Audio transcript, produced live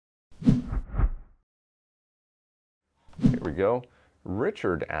here we go.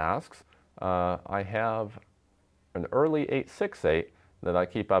 Richard asks, I have an early 868 that I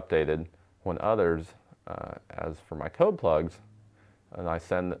keep updated when others, as for my code plugs, and I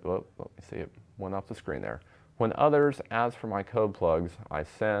send, oh, let me see, it went off the screen there. When others, as for my code plugs, I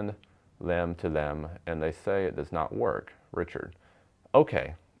send them to them and they say it does not work. Richard.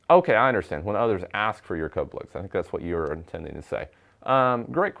 Okay, I understand. When others ask for your code plugs, I think that's what you were intending to say.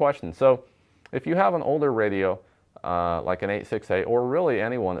 Great question. So if you have an older radio, like an 868, or really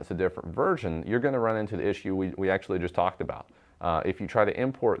anyone that's a different version, you're going to run into the issue we actually just talked about. If you try to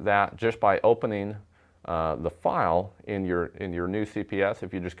import that just by opening the file in your new CPS,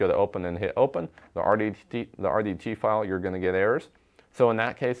 if you just go to open and hit open, the RDT file, you're going to get errors. So in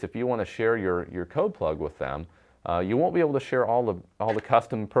that case, if you want to share your code plug with them, you won't be able to share all the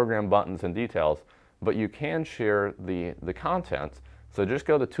custom program buttons and details, but you can share the contents. So just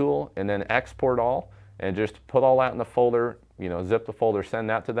go to Tool and then Export All, and just put all that in the folder, zip the folder, send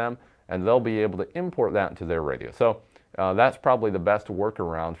that to them, and they'll be able to import that into their radio. So that's probably the best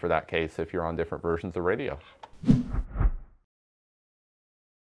workaround for that case if you're on different versions of radio.